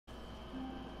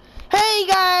Hey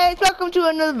guys, welcome to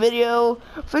another video.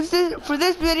 For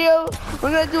this video, we're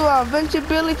gonna do a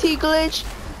invincibility glitch,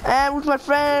 and with my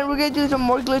friend, we're gonna do some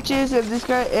more glitches.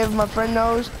 If my friend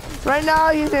knows, right now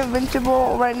he's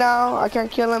invincible. Right now, I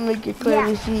can't kill him. You can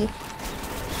clearly see.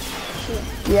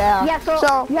 Yeah. Yeah.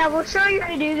 So yeah, we'll show you how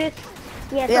to do this.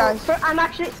 Yeah. So I'm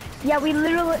actually. Yeah, we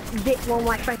literally did. Well,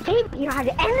 my friend Dave, you know how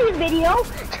to end this video.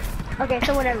 Okay,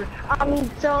 so whatever.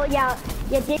 So yeah,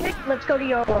 David, let's go to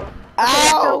your world. Okay,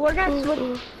 so we're gonna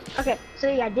switch. Okay, so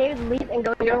yeah, David, leave and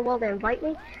go to your world and invite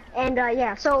me. And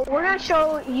yeah, so we're gonna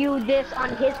show you this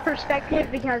on his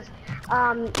perspective because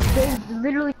Dave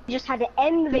literally just had to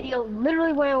end the video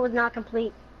literally when it was not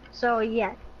complete. So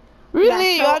yeah.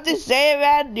 Really? Yeah, you have to say it,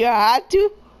 man? You had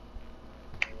to?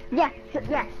 Yeah.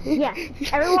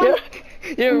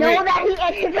 Everyone know that he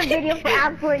ended the video for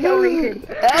absolutely no reason.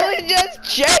 I was just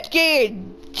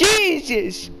checking.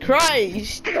 Jesus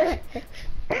Christ.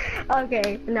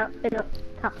 Okay,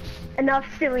 enough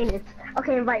silliness.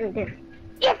 Okay, invite me there.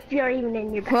 If you're even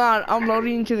in your back. Hold on, I'm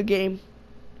loading into the game.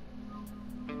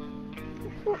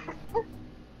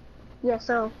 Yeah,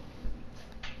 so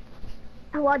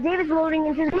while David's loading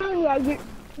into the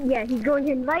game, he's going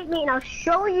to invite me, and I'll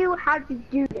show you how to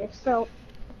do this. So,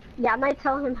 yeah, I might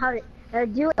tell him how to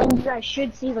do it, and you guys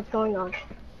should see what's going on.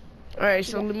 Alright,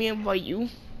 so let me invite you.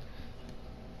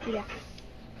 Yeah.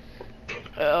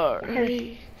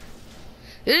 Alright.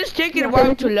 It's taking a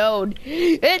while to load.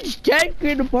 It's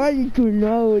taking a while to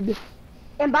load.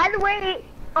 And by the way,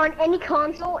 on any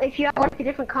console, if you have like a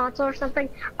different console or something,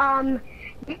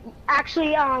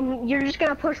 actually, you're just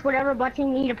gonna push whatever button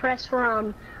you need to press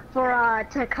to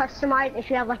customize. If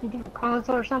you have like a different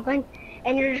console or something,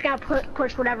 and you're just gonna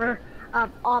push whatever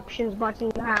options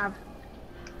button you have.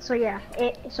 So yeah,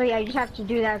 you just have to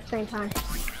do that at the same time.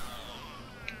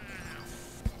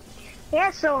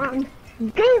 Yeah, so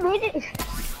David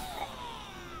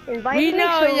invited me. We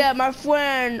know that my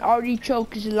friend already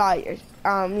choked his liar.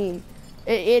 An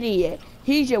idiot.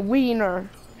 He's a wiener.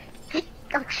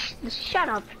 Oh, shut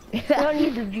up. We don't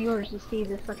need the viewers to see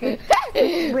this, okay?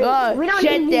 We don't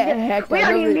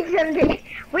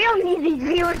need these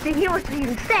viewers to hear what you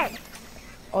even said.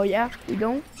 Oh yeah, we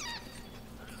don't.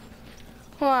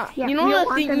 Hold on. Yeah, you know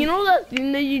that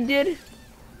thing that you did?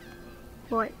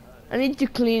 What? I need to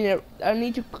clean it. I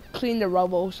need to clean the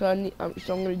rubble, so I'm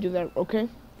gonna do that. Okay.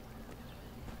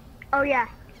 Oh yeah.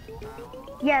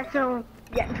 Yeah. So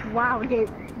yeah. Wow, David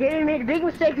made a big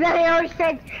mistake that I already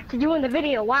said to do in the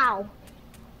video. Wow.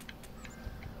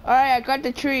 All right, I got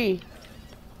the tree.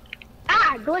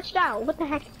 Ah, glitched out. What the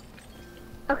heck?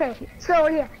 Okay. So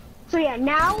yeah.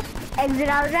 Now exit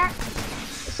out of that.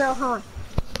 So hold on.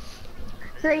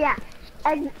 So yeah,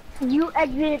 you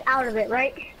exited out of it,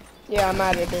 right? Yeah, I'm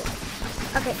out of it.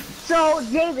 Okay, so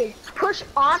David, push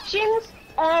options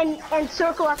and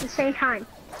circle at the same time.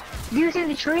 Do you see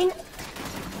the tree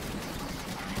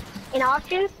in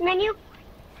options menu?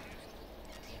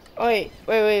 Oh,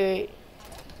 wait.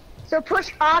 So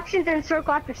push options and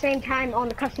circle at the same time on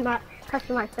the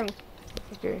customize thing.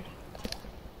 Okay.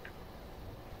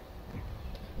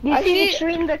 Do you see the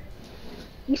tree in the?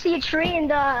 You see a tree in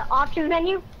the options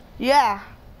menu? Yeah.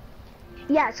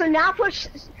 Yeah. So now push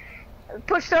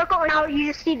circle, and now you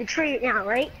just see the tree now,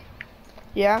 right?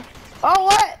 Yeah. Oh,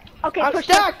 what? Okay, I'm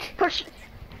stuck. Push.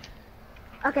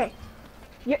 Okay.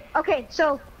 You're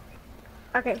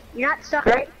not stuck,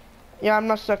 right? Yeah, I'm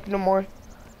not stuck no more.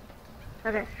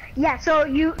 Okay. Yeah, so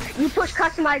you push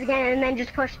customize again, and then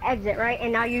just push exit, right?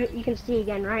 And now you can see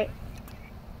again, right?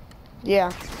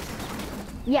 Yeah.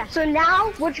 Yeah. So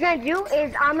now what you're gonna do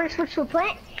is I'm gonna switch to a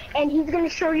plant, and he's gonna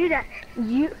show you that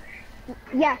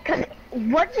yeah, cause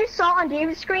what you saw on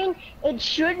David's screen, it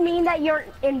should mean that you're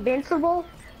invincible.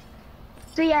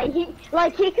 So yeah, he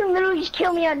can literally just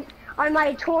kill me on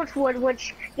my torchwood,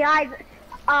 which guys,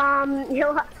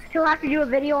 he'll have to do a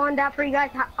video on that for you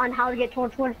guys on how to get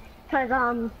torchwood, cause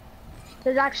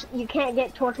there's actually you can't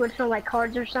get torchwood from like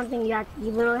cards or something. You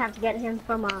literally have to get him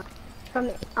from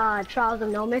Trials of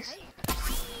Nomis.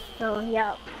 So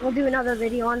yeah, we'll do another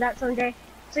video on that someday.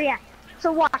 So yeah,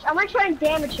 so watch, I'm gonna try and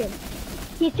damage him.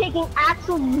 He's taking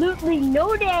absolutely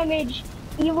no damage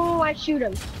even when I shoot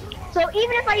him. So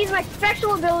even if I use my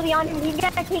special ability on him, he's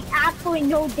gonna take absolutely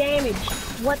no damage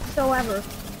whatsoever.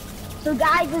 So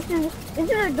guys, this is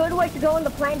a good way to go in the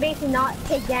plant base and not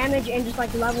take damage and just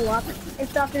like level up and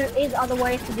stuff. There is other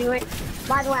ways to do it.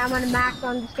 By the way, I'm gonna max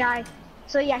on this guy.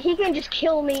 So yeah, he can just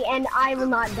kill me and I will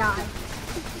not die.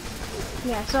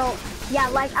 Yeah, so yeah,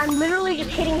 like I'm literally just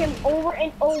hitting him over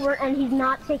and over and he's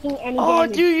not taking any damage.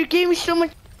 Oh dude, you gave me so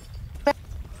much.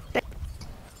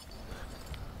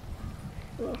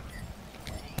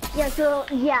 Yeah, so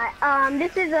yeah,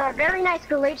 this is a very nice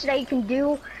glitch that you can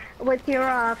do with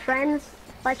your friends.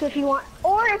 Like if you want,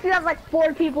 or if you have like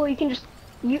 4 people, you can just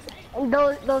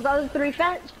those other 3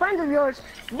 friends of yours.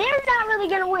 They're not really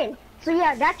gonna win. So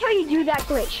yeah, that's how you do that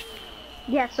glitch.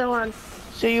 Yeah. So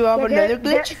So you have yeah, another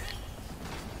glitch?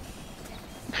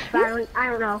 I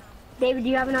don't know. David, do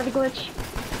you have another glitch?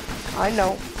 I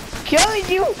know. Killing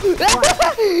you.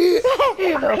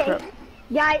 Okay.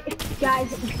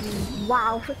 Guys,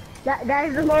 wow. That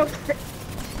is the most.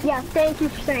 Yeah, thank you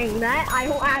for saying that. I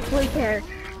don't actually care.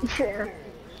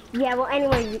 Yeah, well,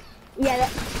 anyway, yeah,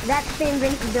 that's the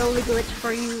invincibility glitch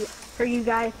for you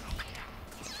guys.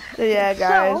 So yeah,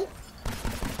 guys.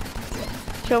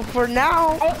 So for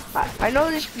now, I know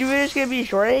this video is gonna be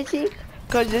short, I think,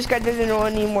 because this guy doesn't know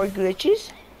any more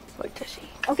glitches. What does he?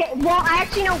 Okay, well, I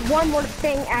actually know one more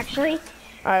thing, actually.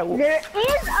 Alright, well, there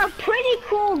is a pretty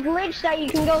cool glitch that you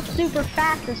can go super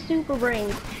fast with super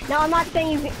brains. Now, I'm not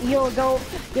saying you'll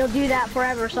do that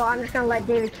forever, so I'm just gonna let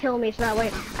David kill me so that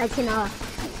way I can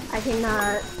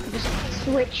just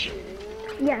switch.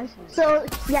 Yes. So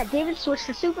yeah, David switched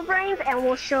to super brains, and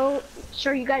we'll show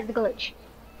you guys the glitch.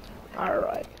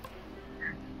 alright.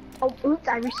 Oh, oops!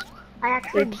 I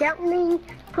accidentally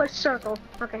pushed circle.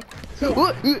 Okay.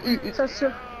 So,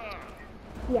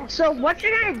 yeah. So what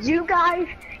you're gonna do, guys?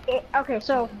 Okay.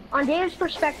 So on David's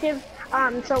perspective,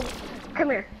 so come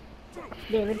here,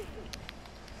 David.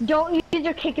 Don't use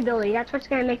your kick ability. That's what's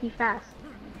gonna make you fast.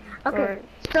 Okay. Right.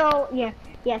 So yeah.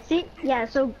 See, yeah.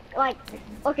 So like,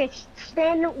 okay,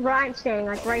 stand where I'm standing,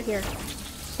 like right here.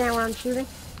 Stand where I'm shooting.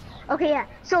 Okay, yeah.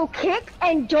 So kick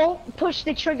and don't push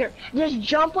the trigger. Just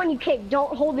jump when you kick.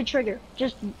 Don't hold the trigger.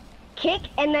 Just kick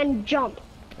and then jump.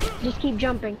 Just keep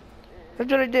jumping.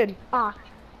 That's what I did.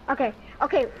 Okay.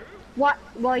 What?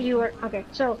 While you were okay.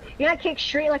 So you're gonna kick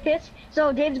straight like this.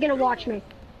 So Dave's gonna watch me.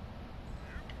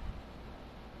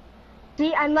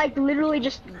 See, I'm like literally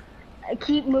just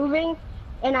keep moving,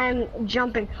 and I'm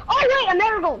jumping. Oh wait, a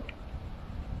marigold!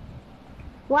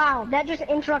 Wow, that just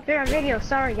interrupted our video.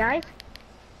 Sorry, guys.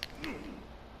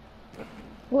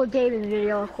 Well, David's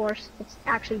video, of course. It's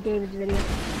actually David's video.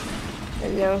 I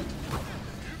know.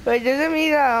 But doesn't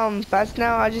mean that I'm fast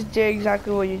now. I just did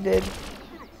exactly what you did.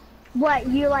 What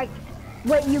you like?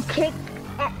 What you kicked?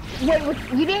 Wait,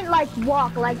 you didn't like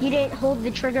walk? Like you didn't hold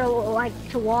the trigger like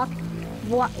to walk?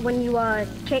 What when you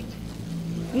kicked?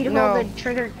 You didn't hold the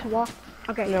trigger to walk?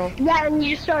 Okay. No. Yeah, and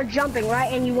you just started jumping,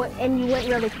 right? And you went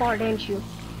really far, didn't you?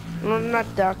 No, not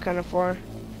that kind of far.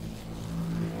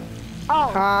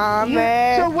 Oh.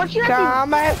 So what you have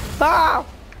to? Oh!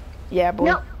 Yeah,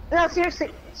 boy. No,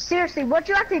 seriously, what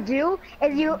you have to do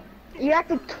is you have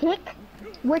to kick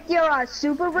with your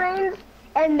super brains,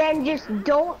 and then just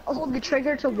don't hold the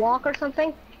trigger to walk or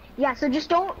something. Yeah, so just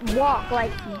don't walk,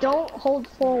 like don't hold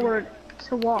forward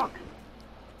to walk.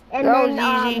 And that then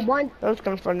was easy. That was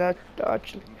kind of fun,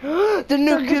 actually. The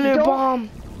nuclear bomb.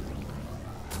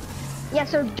 Yeah,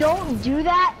 so don't do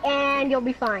that, and you'll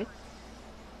be fine.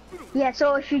 Yeah,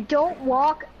 so if you don't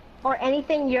walk or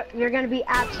anything, you're gonna be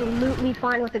absolutely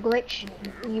fine with the glitch.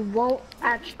 You won't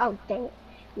actually. Oh dang it!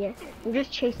 Yeah, I'm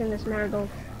just chasing this marigold.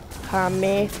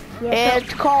 Me. Yeah,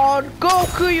 it's called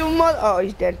Goku, you mother. Oh,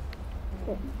 he's dead.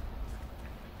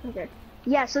 Okay.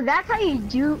 Yeah, so that's how you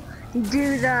do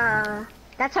the.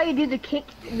 That's how you do the kick,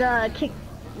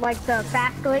 like the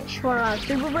fast glitch for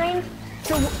Super Brains.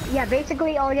 So yeah,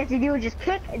 basically all you have to do is just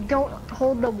kick. Don't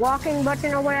hold the walking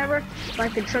button or whatever,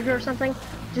 like the trigger or something.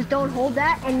 Just don't hold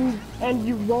that, and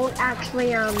you won't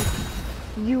actually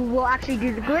you will actually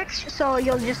do the glitch. So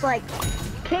you'll just like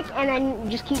kick and then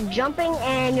just keep jumping,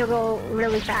 and you'll go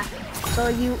really fast. So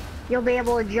you'll be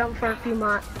able to jump for a few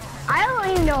months. I don't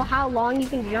even know how long you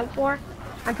can jump for.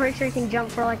 I'm pretty sure you can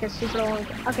jump for like a super long.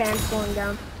 Okay, I'm slowing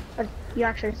down, but you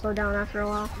actually slow down after a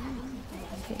while.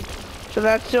 So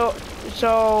that's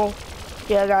so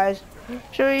yeah, guys.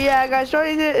 So yeah, guys.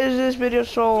 Sorry is this video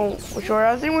so short.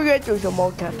 I think we're gonna do some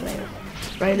multiplayer,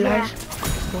 right, guys?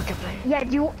 Multiplayer. Yeah.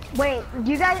 Do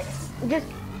you guys just?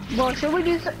 Well, should we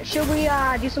do some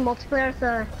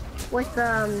multiplayer with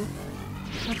the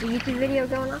YouTube video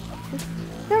going on?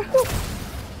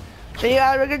 So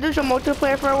yeah, we're gonna do some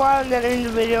multiplayer for a while and then end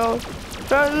the video.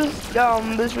 So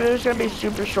this video is gonna be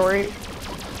super short.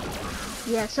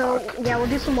 Yeah, so yeah, we'll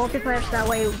do some multiplayer so that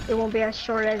way it won't be as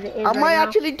short as it is. I might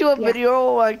actually do a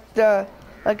video like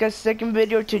a second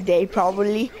video today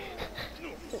probably.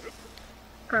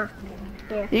 Yeah.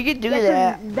 You could do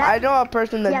that. I know a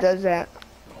person that does that.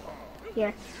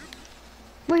 Yeah.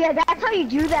 Well, yeah, that's how you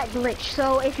do that glitch.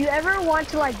 So if you ever want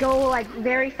to like go like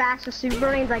very fast with super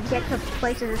brains, like get to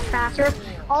places faster,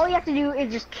 all you have to do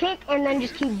is just kick and then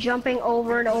just keep jumping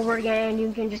over and over again, and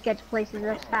you can just get to places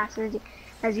as fast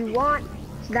as you want.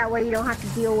 So that way you don't have to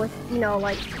deal with, you know,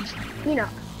 like, you know,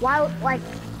 while like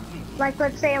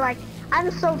let's say like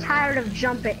I'm so tired of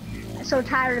jumping, so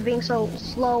tired of being so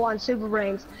slow on Super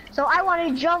Brains. So I want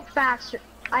to jump faster.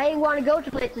 I want to go to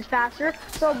places faster.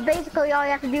 So basically all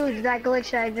you have to do is that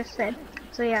glitch that I just said.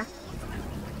 So yeah.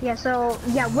 Yeah, so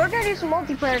yeah, we're gonna do some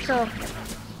multiplayer, so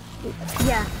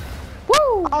yeah.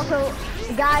 Woo! Also,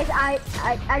 guys, I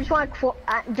just want to quote,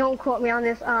 don't quote me on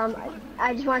this,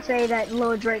 I just want to say that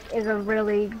Lil Drake is a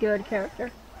really good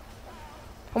character.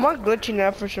 I'm not glitching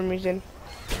out for some reason.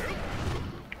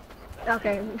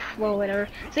 Okay, well, whatever.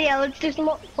 So yeah, let's do some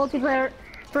multiplayer.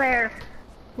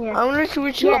 Yeah. I'm gonna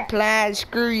switch to a plan,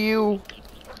 screw you.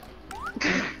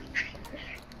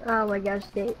 Oh my gosh,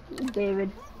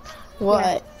 David.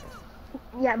 What?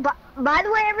 Yeah, but by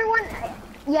the way, everyone,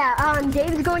 yeah,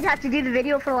 David's going to have to do the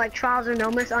video for like Trials or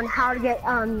Nomus on how to get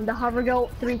the Hover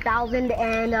Goat 3000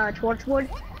 and Torchwood.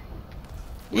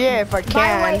 Yeah, if I can.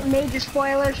 By the way, major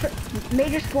spoilers for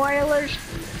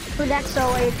that.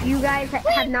 So if you guys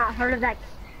have not heard of that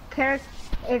character,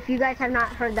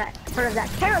 heard of that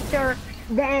character,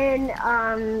 then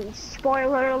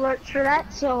spoiler alerts for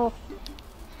that. So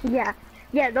yeah.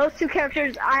 Yeah, those two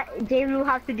characters David will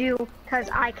have to do because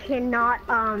I cannot,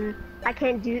 I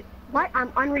can't do, what?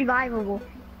 I'm unrevivable.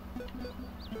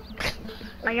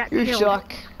 I got You killed.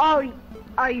 suck. Oh, you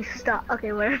stuck.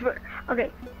 Okay, whatever. Okay,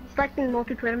 selecting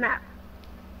multiplayer map.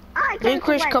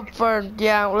 Vanquish confirmed.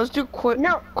 Yeah, let's do quick.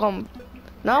 No.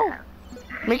 No?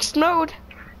 Mixed mode.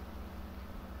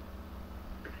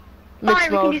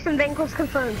 Fine, we can do some Vanquish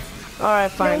confirmed.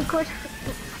 Alright, fine. Vanquish.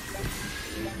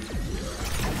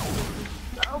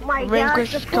 Oh my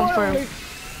Vanquish gosh, confirmed.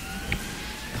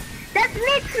 That's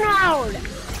mixed mode!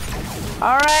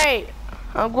 Alright,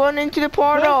 I'm going into the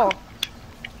portal.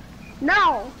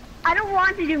 No, I don't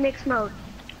want to do mixed mode.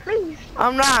 Please.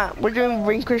 I'm not. We're doing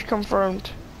Vanquish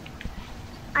confirmed.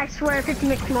 I swear if it's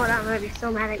mixed mode, I'm gonna be so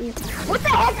mad at you. What the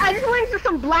heck? I just went into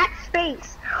some black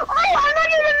space. Oh, I'm not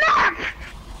in the map!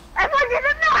 I'm not in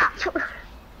the map!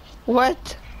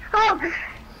 What? Oh,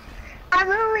 I'm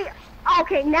literally...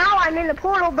 Okay, now I'm in the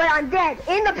portal, but I'm dead.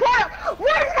 In the portal!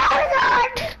 What is going on?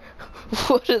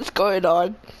 What is going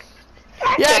on?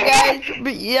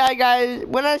 Yeah, guys.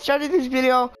 When I started this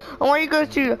video, I want you guys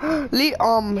to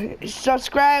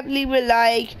subscribe, leave a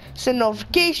like, send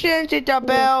notifications, hit that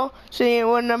bell, so you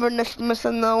will never miss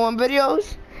another one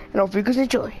videos. And hope you guys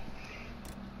enjoy.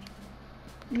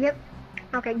 Yep.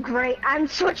 Okay, great. I'm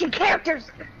switching characters.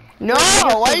 No,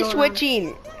 why are you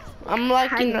switching? I'm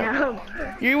like,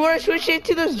 you want to switch it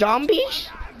to the zombies?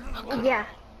 Yeah.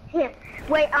 Here.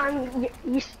 Wait,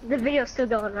 the video's still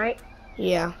going, right?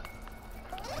 Yeah.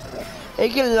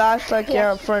 It can last like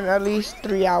for at least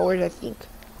 3 hours, I think.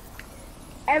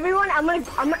 Everyone, I'm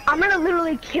gonna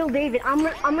literally kill David. I'm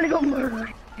gonna go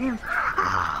murder him.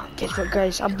 Guess what,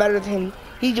 guys? I'm better than him.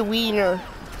 He's a wiener.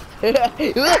 Die,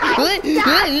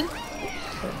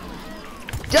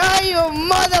 you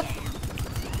mother!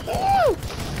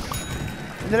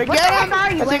 Did I get him?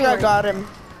 I think I got him.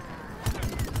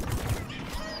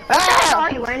 Ah!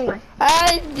 Are you anyway?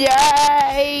 I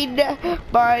died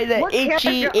by the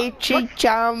itchy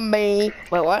zombie.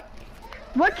 Wait, what?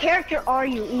 What character are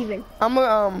you even? I'm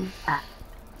a,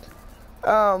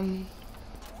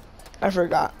 I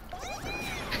forgot.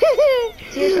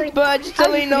 Seriously? But just to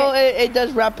let you know, it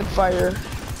does rapid fire.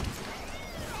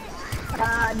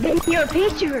 Then you're a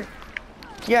picture.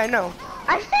 Yeah, I know.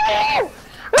 I see you!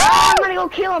 I'm gonna go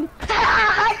kill him.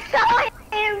 I saw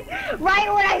him! Right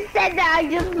when I said that, I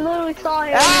just literally saw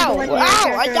him. Ow!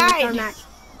 Ow! I died!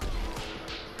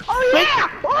 Oh yeah!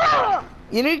 Oh!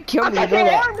 You need to kill me, you know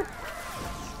that.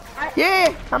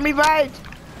 Yeah, I'm revived.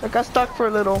 I got stuck for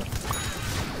a little.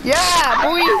 Yeah,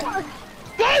 boy!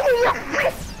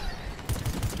 David,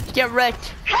 you get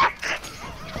wrecked. Heck!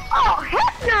 Oh,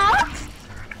 heck no!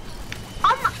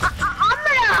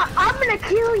 I'm gonna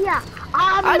kill ya.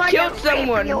 I killed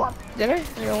someone. Did I? I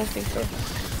don't think so.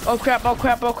 Oh crap, oh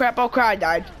crap, oh crap, oh crap, I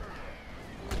died.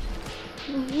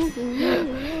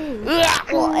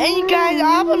 Well, hey guys,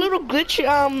 I have a little glitch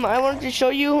I wanted to show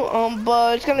you,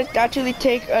 but it's gonna actually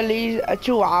take at least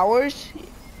 2 hours.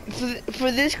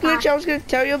 For this glitch I was gonna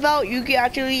tell you about, you can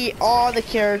actually eat all the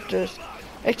characters.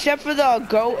 Except for the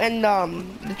goat and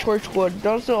the torchwood.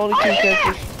 Those are the only two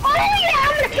characters. Oh yeah,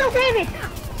 I'm gonna kill David!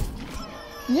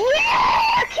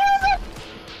 Yeah! Kill him!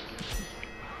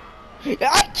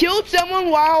 I killed someone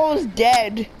while I was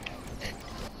dead.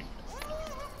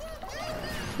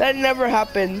 That never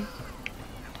happened.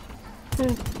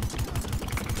 Get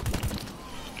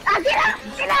up!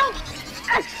 Get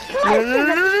No, no,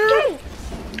 no, no, no.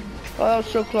 Oh, I was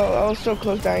so close. I was so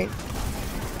close dying.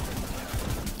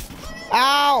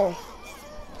 Ow!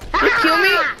 You kill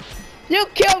me? You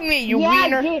killed me, you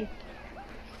wiener. I did.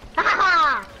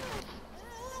 Ha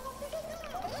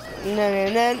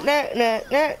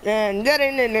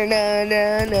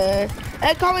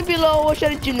and comment below what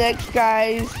should I do next,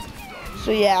 guys.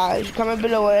 So yeah, just comment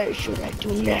below what should I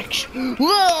do next.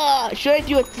 Whoa! Should I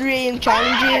do a 3 AM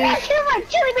challenges?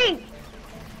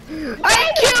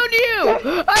 I killed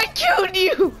you! I killed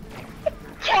you!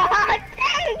 God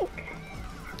dang!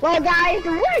 Well, guys,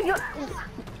 what are you?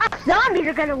 Zombies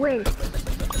are gonna win.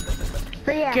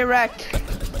 So yeah. Correct.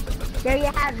 There you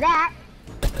have that.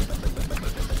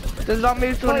 The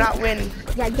zombies will not win.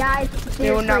 Yeah, guys.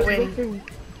 They will not win.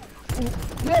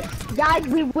 Yes, guys,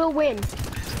 we will win.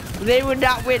 They would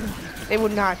not win. They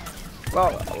would not.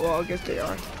 Well, I guess they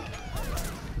are.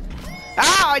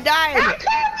 Ow, I died! I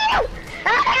killed you!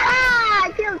 Ah,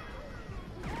 I killed.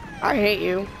 I hate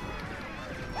you.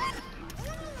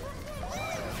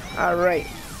 Alright.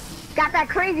 Got that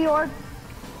crazy one.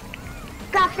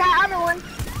 Got that other one.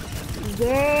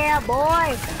 Yeah,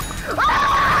 boy.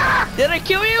 Ah! Did I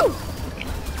kill you?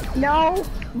 No.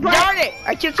 Darn it!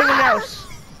 I killed someone else.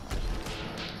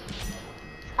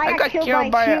 I got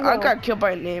killed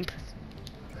by an imp.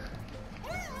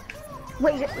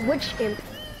 Wait, which imp?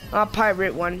 A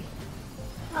pirate one.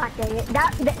 Ah, dang it.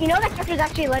 That, you know that character is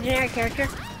actually a legendary character?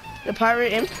 The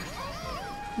pirate imp?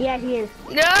 Yeah, he is.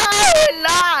 No, it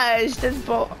lies. This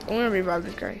boat. I'm gonna revive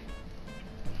this guy.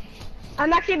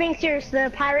 I'm actually being serious.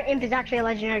 The pirate imp is actually a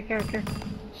legendary character.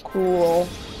 Cool.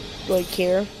 Do I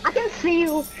care? I can see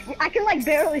you. I can like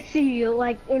barely see you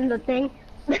like in the thing.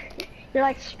 You're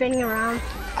like spinning around.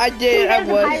 I did. I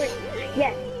was.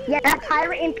 Yeah. That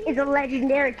pirate imp is a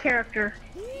legendary character.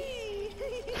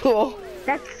 Cool.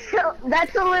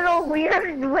 That's a little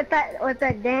weird with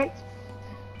that dance.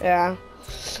 Yeah.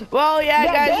 Well, yeah,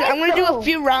 guys, I'm gonna do a cool.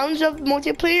 few rounds of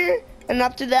multiplayer, and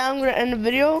after that, I'm gonna end the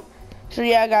video. So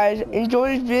yeah, guys,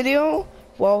 enjoy this video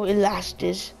while it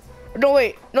lasts. No,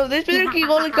 wait, no, this video can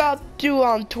only go up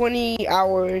to 20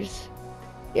 hours.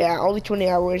 Yeah, only 20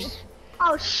 hours.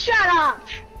 Oh, shut up!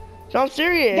 No, I'm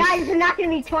serious. Guys, it's not gonna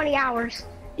be 20 hours.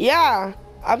 Yeah,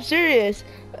 I'm serious.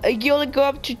 You only go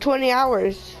up to 20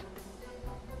 hours.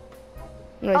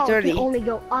 No, 30. You only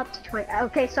go up to 20.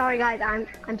 Okay, sorry guys,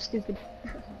 I'm stupid.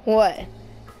 What?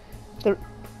 What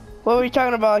were you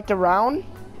talking about, like the round?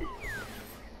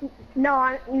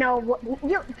 No,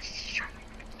 you.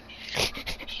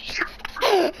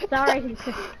 Sorry,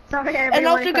 everyone. And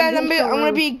also, guys, I'm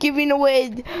gonna be giving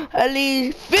away at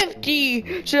least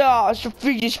 50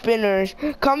 fidget spinners.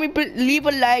 Comment, leave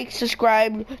a like,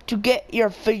 subscribe to get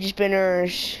your fidget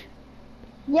spinners.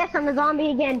 Yes, I'm a zombie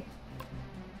again.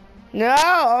 No,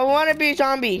 I want to be a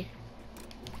zombie.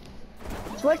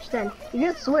 Switch then.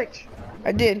 You just switch.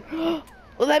 I did.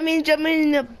 Well, that means I'm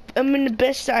in the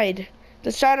best side.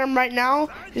 The side I'm right now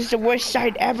is the worst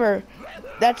side ever.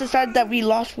 That's the side that we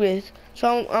lost with.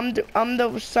 So I'm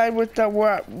the side with the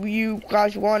where you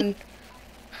guys won.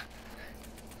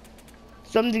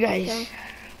 Some guys. Okay.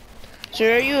 So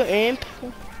are you an imp?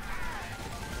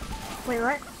 Wait,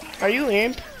 what? Are you an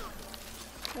imp?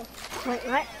 Wait,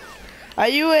 what? Are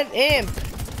you an imp?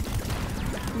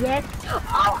 Yes.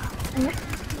 Oh.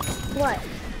 What?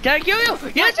 Did I kill you?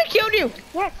 Yes, I killed you.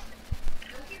 Yes.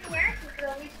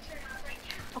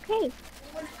 Okay.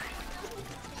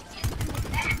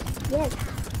 Yes.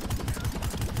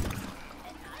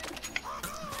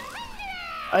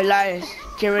 Elias,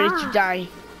 get ready to die.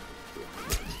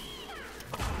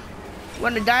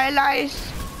 Wanna die,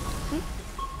 Elias?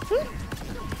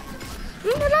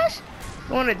 Elias?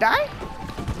 You wanna die?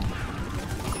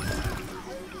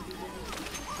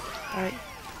 Alright.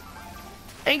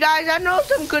 Hey guys, I know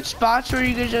some good spots where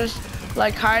you can just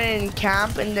like hide and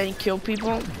camp and then kill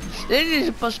people. This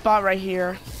is a spot right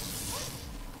here.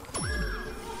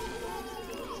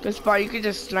 Good spot, you can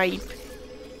just snipe.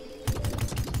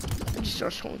 Just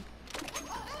start showing.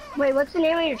 Wait, what's the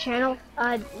name of your channel,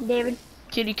 David?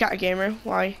 Kitty Cat Gamer,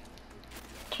 why?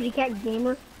 Kitty Cat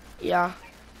Gamer? Yeah.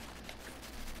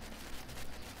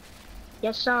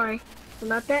 Yes, sorry.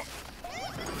 About that?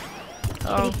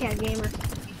 Oh. Kitty Cat Gamer.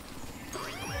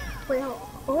 Wait,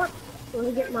 hold on. Let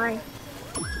me get my...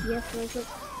 Yes, make it.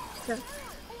 So,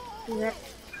 do that.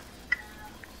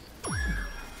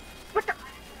 What the...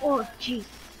 Oh, jeez.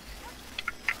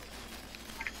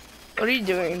 What are you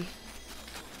doing?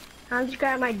 I'm just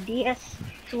grabbing my DS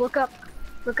to look up.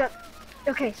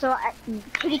 Okay, so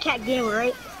Kitty Cat Gamer,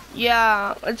 right?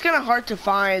 Yeah, it's kind of hard to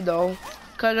find though,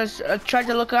 cause I tried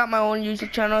to look at my own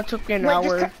YouTube channel. It took me an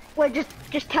hour.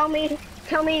 Just tell me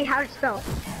tell me how to spell.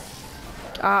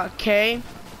 K.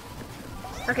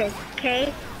 Okay,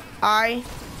 K. I.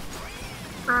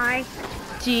 I.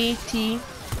 T. T.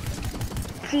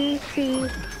 T. T.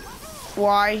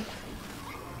 Y.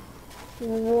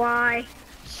 Y.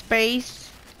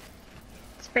 Space.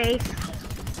 Space.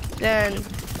 Then.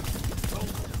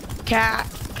 Cat.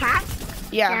 Cat?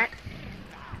 Yeah. Cat.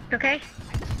 Okay.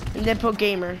 And then put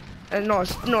gamer. No,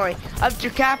 after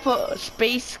cat put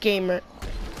space gamer.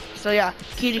 So yeah,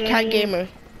 kitty cat gamer.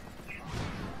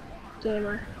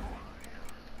 Gamer.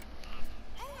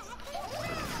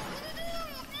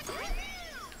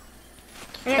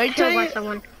 Are you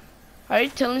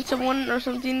telling someone or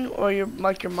something, or your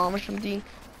mom or something?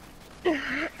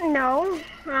 No,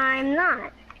 I'm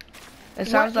not. It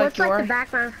sounds like you are. What's the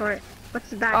background for it? What's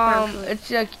the background for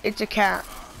it? It's a cat,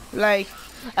 like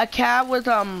a cat with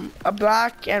a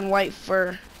black and white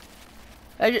fur.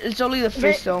 It's only the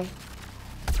fish though.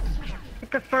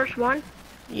 It's the first one?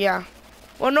 Yeah.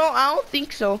 Well, no, I don't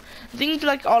think so. I think it's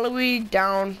like all the way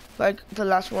down, like the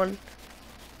last one.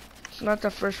 It's not the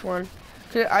first one.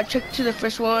 I checked to the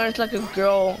first one. It's like a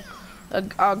girl,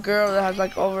 a girl that has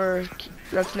like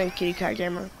that's named Kitty Cat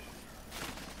Gamer.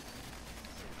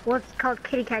 What's called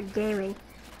Kitty Cat Gaming?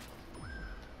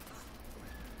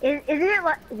 Isn't it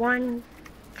like 1,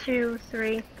 2,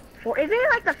 3, 4? Isn't it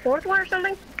like the fourth one or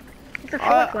something? It's the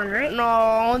fourth one, right? No,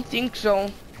 I don't think so.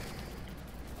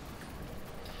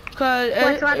 Cause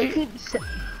so I have to keep.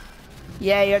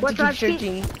 Yeah, you have to keep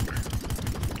searching.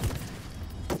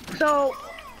 So.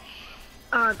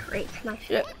 Oh, great, nice.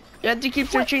 Yeah, you have to keep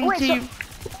searching until you.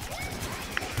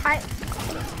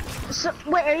 So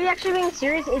wait, are you actually being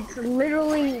serious? It's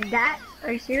literally that?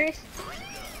 Are you serious?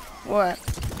 What?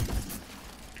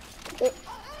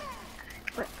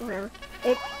 Whatever.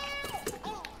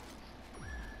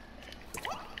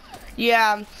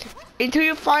 Yeah, until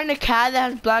you find a cat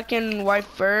that has black and white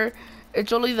fur,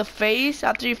 it's only the face.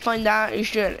 After you find that, you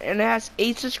should. And it has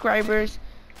 8 subscribers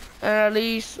and at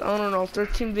least, I don't know,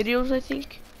 13 videos, I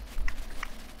think.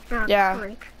 Oh, yeah.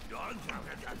 Great.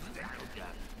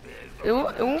 It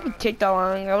won't take that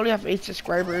long. I only have 8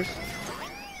 subscribers.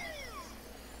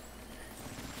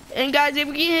 And guys, if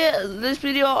we can hit this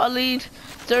video at least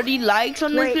 30 likes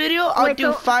on this video, I'll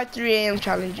do 5 3 AM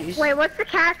challenges. Wait, what's the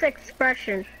cat's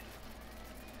expression?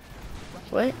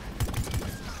 What?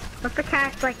 What's the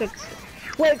cat's like?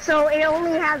 Wait, so it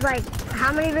only has like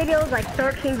how many videos? Like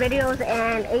 13 videos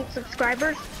and 8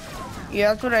 subscribers?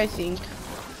 Yeah, that's what I think.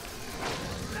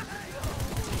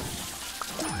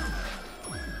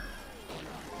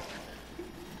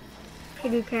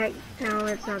 Kitty cat? No,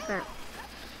 it's not that.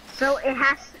 So it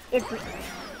has.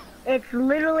 It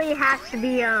literally has to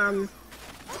be. I'm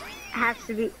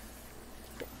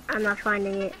not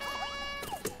finding it.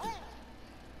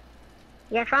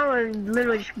 Yeah, I found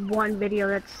literally just one video.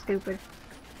 That's stupid.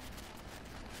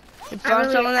 You found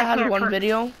someone that had one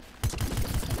video?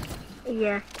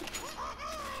 Yeah.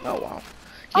 Oh wow.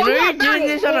 You know you're doing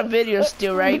this on a video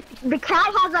still, right? The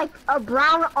cat has like a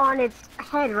brown on its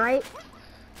head, right?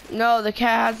 No, the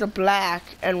cat has a black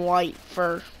and white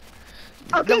fur.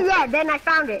 Okay, yeah, then I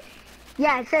found it.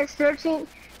 Yeah, it says 13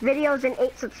 videos and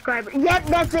 8 subscribers. Yep,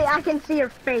 that's it. I can see your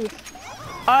face.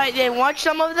 Alright, then watch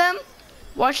some of them.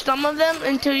 Watch some of them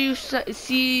until you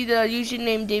see the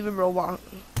username David Robot.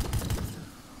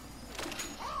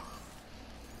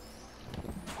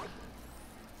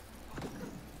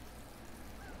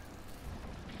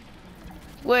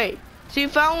 Wait, so you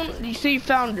found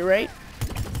it, right?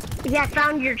 Yeah, I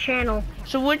found your channel.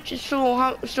 So what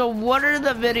are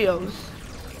the videos?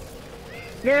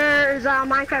 There's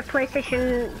Minecraft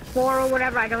PlayStation 4 or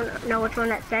whatever. I don't know which one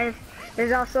that says.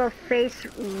 There's also face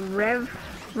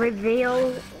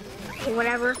reveal or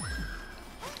whatever.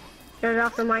 There's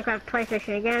also Minecraft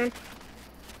PlayStation again.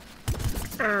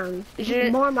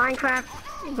 More Minecraft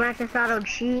Grand Theft Auto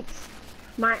cheats.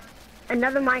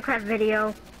 Another Minecraft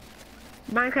video.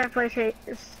 Minecraft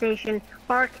PlayStation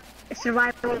Ark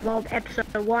Survival Evolved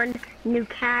Episode 1. New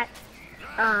cat.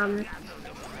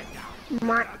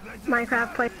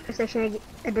 Minecraft PlayStation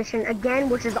Edition again,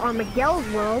 which is on Miguel's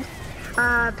World.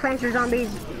 Plants for Zombies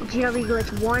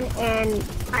GW2 and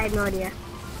I have no idea.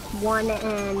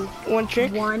 1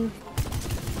 trick? 1.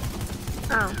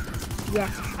 Oh, yeah.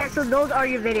 So those are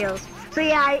your videos. So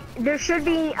yeah, there should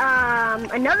be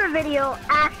another video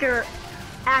after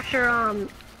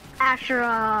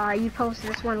you post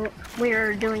this one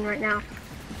we're doing right now.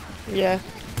 Yeah.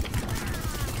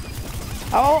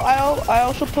 I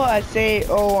also put I say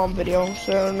on video,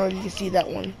 so I don't know if you can see that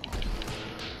one.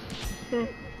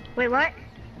 Wait, what?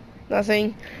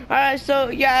 Nothing. Alright, so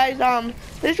guys,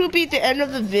 this will be the end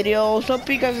of the video. So hope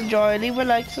you guys enjoy. Leave a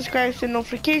like, subscribe, set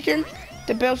notification,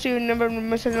 the bell so you never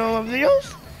miss any of my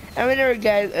videos. And remember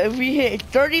guys, if we hit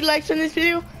 30 likes on this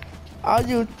video, I'll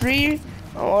do 3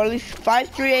 or at least 5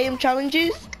 3 a.m.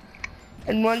 challenges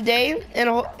in one day. And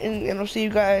I'll see you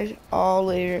guys all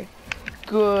later.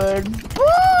 Goodbye.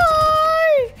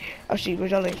 I'll see you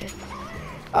guys all later.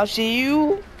 I'll see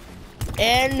you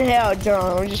in hell.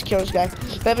 Don't just kill this guy.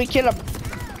 Let me kill him.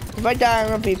 If I die, I'm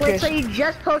gonna be pissed. Wait, so you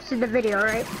just posted the video,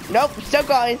 right? Nope, still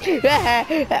going.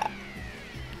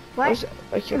 What?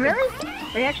 Okay. Really?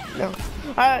 Reaction? No.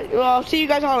 Alright, well, I'll see you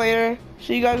guys all later.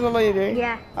 See you guys all later.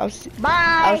 Yeah. I'll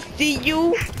Bye. see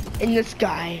you in the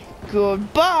sky.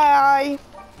 Goodbye.